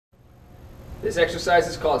This exercise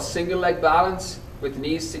is called single leg balance with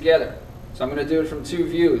knees together. So I'm going to do it from two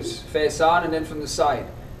views, face on and then from the side.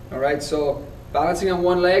 Alright, so balancing on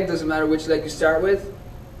one leg, doesn't matter which leg you start with.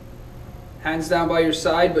 Hands down by your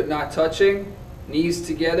side but not touching. Knees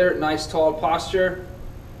together, nice tall posture.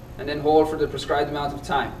 And then hold for the prescribed amount of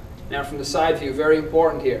time. Now from the side view, very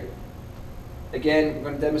important here. Again, I'm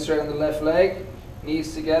going to demonstrate on the left leg.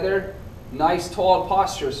 Knees together, nice tall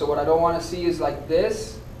posture. So what I don't want to see is like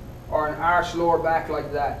this or an arched lower back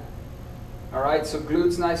like that. Alright, so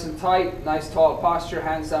glutes nice and tight, nice tall posture,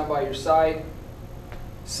 hands down by your side.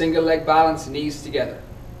 Single leg balance, knees together.